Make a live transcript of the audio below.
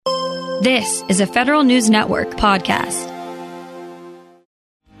This is a Federal News Network podcast.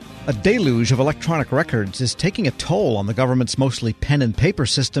 A deluge of electronic records is taking a toll on the government's mostly pen and paper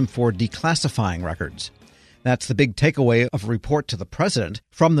system for declassifying records. That's the big takeaway of a report to the President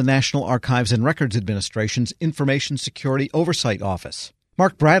from the National Archives and Records Administration's Information Security Oversight Office.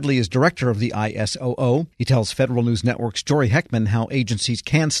 Mark Bradley is director of the ISOO. He tells Federal News Network's Jory Heckman how agencies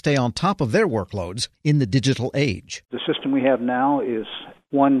can stay on top of their workloads in the digital age. The system we have now is,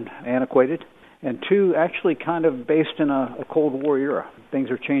 one, antiquated, and two, actually kind of based in a Cold War era. Things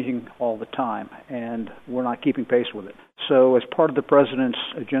are changing all the time, and we're not keeping pace with it. So as part of the President's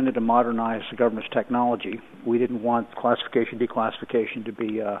agenda to modernize the government's technology, we didn't want classification, declassification to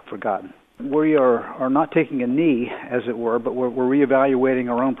be forgotten. We are not taking a knee, as it were, but we're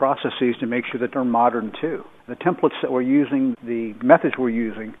reevaluating our own processes to make sure that they're modern, too. The templates that we're using, the methods we're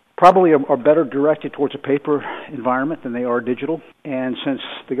using, probably are better directed towards a paper environment than they are digital. And since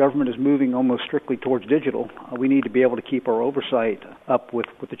the government is moving almost strictly towards digital, we need to be able to keep our oversight up with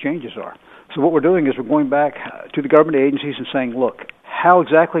what the changes are. So what we're doing is we're going back to the government agencies and saying, look, how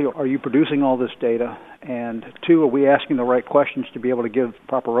exactly are you producing all this data? And two, are we asking the right questions to be able to give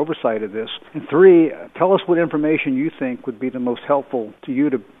proper oversight of this? And three, tell us what information you think would be the most helpful to you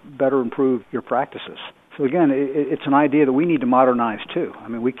to better improve your practices. So again, it's an idea that we need to modernize too. I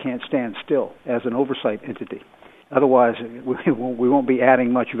mean, we can't stand still as an oversight entity. Otherwise, we won't be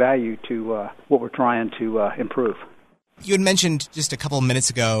adding much value to what we're trying to improve. You had mentioned just a couple of minutes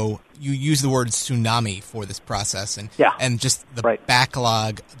ago, you used the word tsunami for this process and just the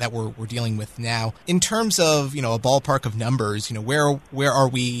backlog that we're dealing with now. In terms of, a ballpark of numbers, where are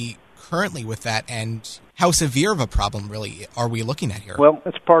we currently with that, and how severe of a problem really are we looking at here? Well,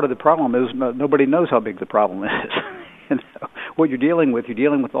 that's part of the problem is nobody knows how big the problem is. What you're dealing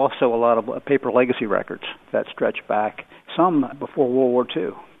with also a lot of paper legacy records that stretch back, some before World War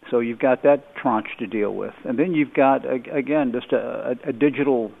II. So you've got that tranche to deal with. And then you've got, again, just a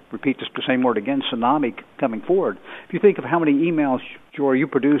digital, repeat this the same word again, tsunami coming forward. If you think of how many emails, Jory, you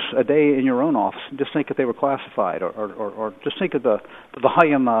produce a day in your own office, just think if they were classified, or just think of the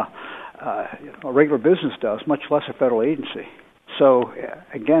volume a regular business does, much less a federal agency. So,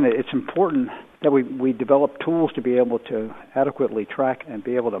 again, it's important that we develop tools to be able to adequately track and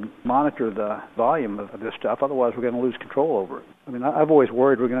be able to monitor the volume of this stuff. Otherwise, we're going to lose control over it. I mean, I've always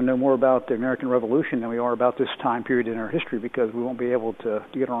worried we're going to know more about the American Revolution than we are about this time period in our history because we won't be able to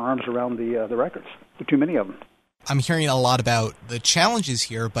get our arms around the records. There are too many of them. I'm hearing a lot about the challenges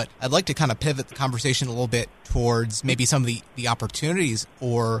here, but I'd like to kind of pivot the conversation a little bit towards maybe some of the opportunities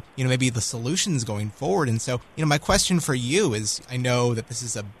or, maybe the solutions going forward. And so, my question for you is, I know that this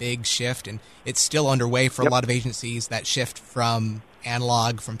is a big shift and it's still underway for a lot of agencies, that shift from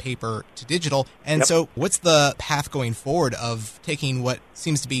analog, from paper to digital. And so what's the path going forward of taking what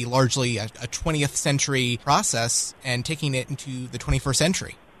seems to be largely a 20th century process and taking it into the 21st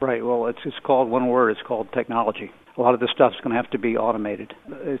century? Right. Well, it's called one word. It's called technology. A lot of this stuff is going to have to be automated.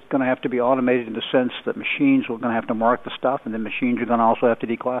 It's going to have to be automated in the sense that machines are going to have to mark the stuff, and then machines are going to also have to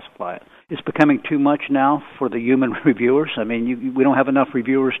declassify it. It's becoming too much now for the human reviewers. I mean, we don't have enough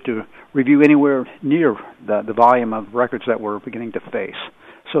reviewers to review anywhere near the volume of records that we're beginning to face.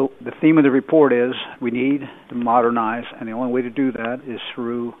 So the theme of the report is we need to modernize, and the only way to do that is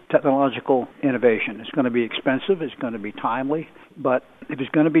through technological innovation. It's going to be expensive, it's going to be timely, but if it's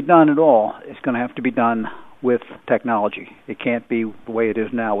going to be done at all, it's going to have to be done with technology. It can't be the way it is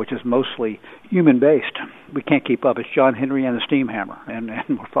now, which is mostly human-based. We can't keep up. It's John Henry and the steam hammer, and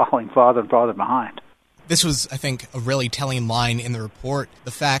we're falling farther and farther behind. This was, I think, a really telling line in the report.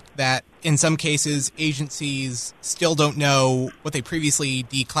 The fact that in some cases, agencies still don't know what they previously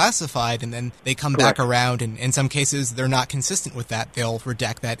declassified, and then they come back around, and in some cases, they're not consistent with that. They'll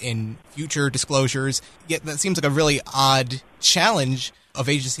redact that in future disclosures. Yet that seems like a really odd challenge of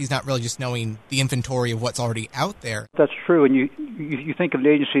agencies not really just knowing the inventory of what's already out there. That's true, and you think of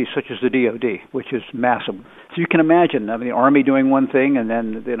agencies such as the DoD, which is massive. So you can imagine, the Army doing one thing, and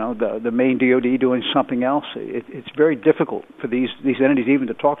then the main DoD doing something else. It's very difficult for these entities even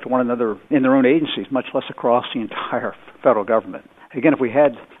to talk to one another in their own agencies, much less across the entire federal government. Again, if we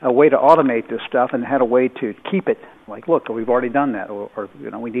had a way to automate this stuff and had a way to keep it, like, look, we've already done that, or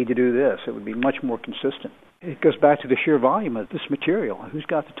we need to do this, it would be much more consistent. It goes back to the sheer volume of this material. Who's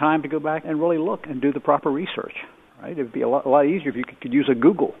got the time to go back and really look and do the proper research, right? It would be a lot easier if you could use a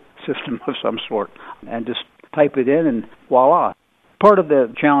Google system of some sort and just type it in and voila. Part of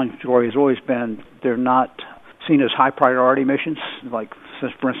the challenge, Jory, has always been they're not seen as high priority missions, like,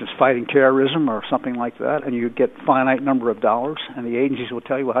 for instance, fighting terrorism or something like that, and you get finite number of dollars, and the agencies will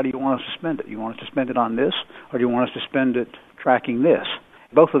tell you, well, how do you want us to spend it? You want us to spend it on this, or do you want us to spend it tracking this?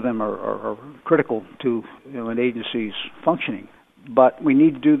 Both of them are critical to an agency's functioning. But we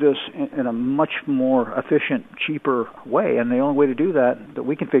need to do this in a much more efficient, cheaper way. And the only way to do that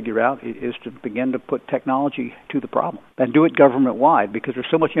we can figure out is to begin to put technology to the problem and do it government-wide, because there's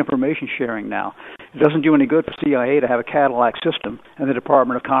so much information sharing now. It doesn't do any good for CIA to have a Cadillac system and the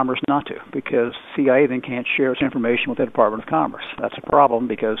Department of Commerce not to, because CIA then can't share its information with the Department of Commerce. That's a problem,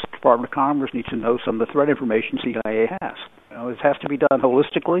 because the Department of Commerce needs to know some of the threat information CIA has. It has to be done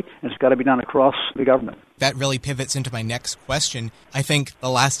holistically, and it's got to be done across the government. That really pivots into my next question. I think the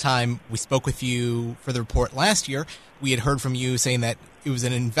last time we spoke with you for the report last year, we had heard from you saying that it was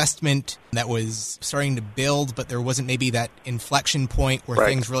an investment that was starting to build, but there wasn't maybe that inflection point where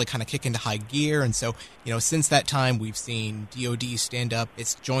things really kind of kick into high gear. And so, since that time, we've seen DoD stand up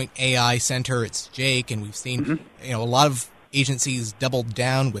its Joint AI Center, its JAIC, and we've seen, a lot of agencies doubled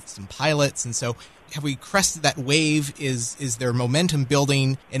down with some pilots. And so have we crested that wave? Is there momentum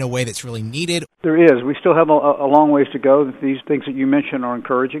building in a way that's really needed? There is. We still have a long ways to go. These things that you mentioned are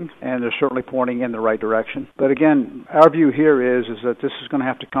encouraging, and they're certainly pointing in the right direction. But again, our view here is that this is going to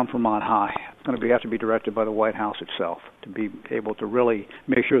have to come from on high. It's going to have to be directed by the White House itself to be able to really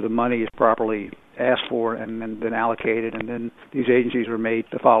make sure the money is properly asked for and then allocated, and then these agencies are made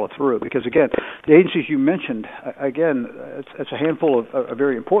to follow through. Because again, the agencies you mentioned, again, it's a handful of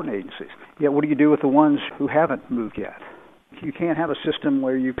very important agencies. Yet what do you do with the ones who haven't moved yet? You can't have a system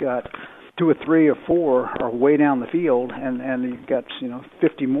where you've got 2 or 3 or 4 are way down the field, and you've got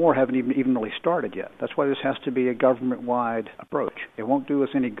 50 more haven't even really started yet. That's why this has to be a government-wide approach. It won't do us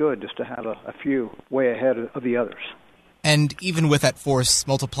any good just to have a few way ahead of the others. And even with that force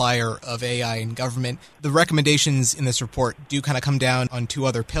multiplier of AI in government, the recommendations in this report do kind of come down on 2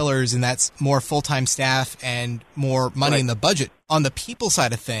 other pillars, and that's more full-time staff and more money in the budget. On the people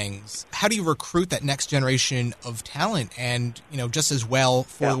side of things, how do you recruit that next generation of talent? And, just as well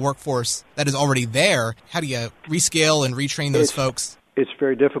for the workforce that is already there, how do you rescale and retrain those folks? It's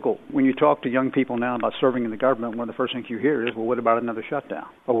very difficult. When you talk to young people now about serving in the government, one of the first things you hear is, well, what about another shutdown?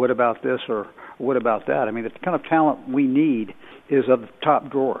 Or what about this? Or what about that? I mean, the kind of talent we need is of the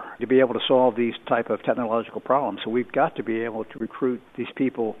top drawer to be able to solve these type of technological problems. So we've got to be able to recruit these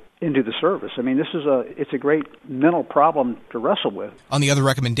people into the service. I mean, it's a great mental problem to wrestle with. On the other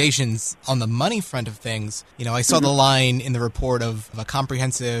recommendations, on the money front of things, I saw the line in the report of a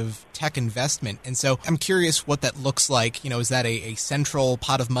comprehensive tech investment. And so I'm curious what that looks like. Is that a central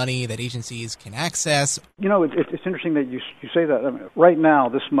pot of money that agencies can access? It's interesting that you say that. I mean, right now,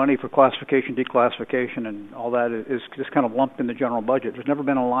 this money for classification, declassification, and all that is just kind of lumped in the general budget. There's never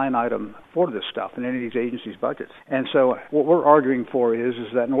been a line item for this stuff in any of these agencies' budgets. And so what we're arguing for is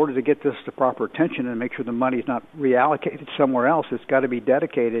that in order to get this the proper attention and make sure the money is not reallocated somewhere else, it's got to be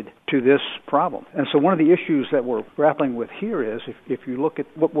dedicated to this problem. And so one of the issues that we're grappling with here is, if you look at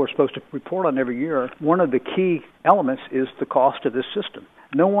what we're supposed to report on every year, one of the key elements is the cost of this system.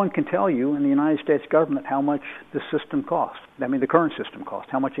 No one can tell you in the United States government how much this system costs. I mean, the current system costs,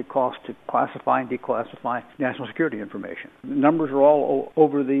 how much it costs to classify and declassify national security information. The numbers are all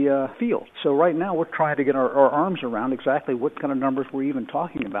over the field. So right now we're trying to get our arms around exactly what kind of numbers we're even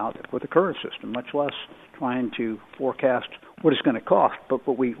talking about with the current system, much less trying to forecast what it's going to cost.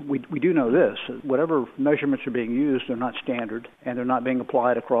 But we do know this: whatever measurements are being used, they're not standard, and they're not being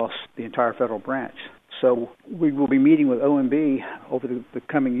applied across the entire federal branch. So we will be meeting with OMB over the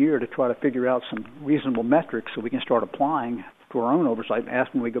coming year to try to figure out some reasonable metrics so we can start applying to our own oversight and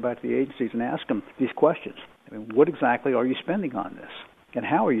ask when we go back to the agencies and ask them these questions. I mean, what exactly are you spending on this? And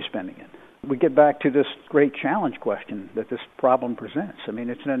how are you spending it? We get back to this great challenge question that this problem presents. I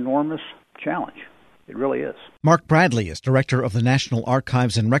mean, it's an enormous challenge. It really is. Mark Bradley is director of the National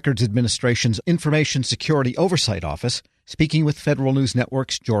Archives and Records Administration's Information Security Oversight Office, speaking with Federal News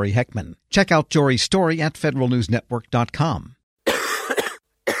Network's Jory Heckman. Check out Jory's story at federalnewsnetwork.com.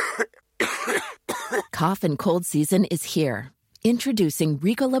 Cough and cold season is here. Introducing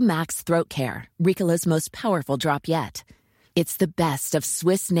Ricola Max Throat Care, Ricola's most powerful drop yet. It's the best of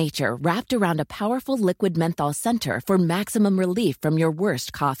Swiss nature wrapped around a powerful liquid menthol center for maximum relief from your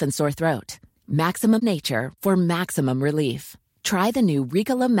worst cough and sore throat. Maximum nature for maximum relief. Try the new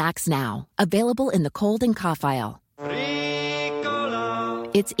Ricola Max now, available in the cold and cough aisle. Ricola.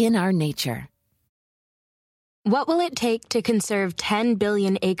 It's in our nature. What will it take to conserve 10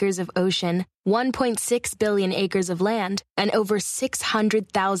 billion acres of ocean, 1.6 billion acres of land, and over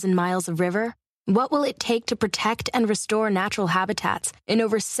 600,000 miles of river? What will it take to protect and restore natural habitats in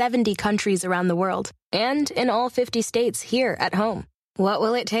over 70 countries around the world, and in all 50 states here at home? What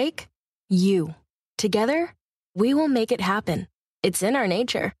will it take? You. Together, we will make it happen. It's in our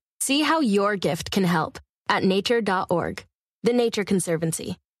nature. See how your gift can help at nature.org. The Nature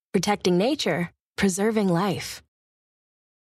Conservancy. Protecting nature, preserving life.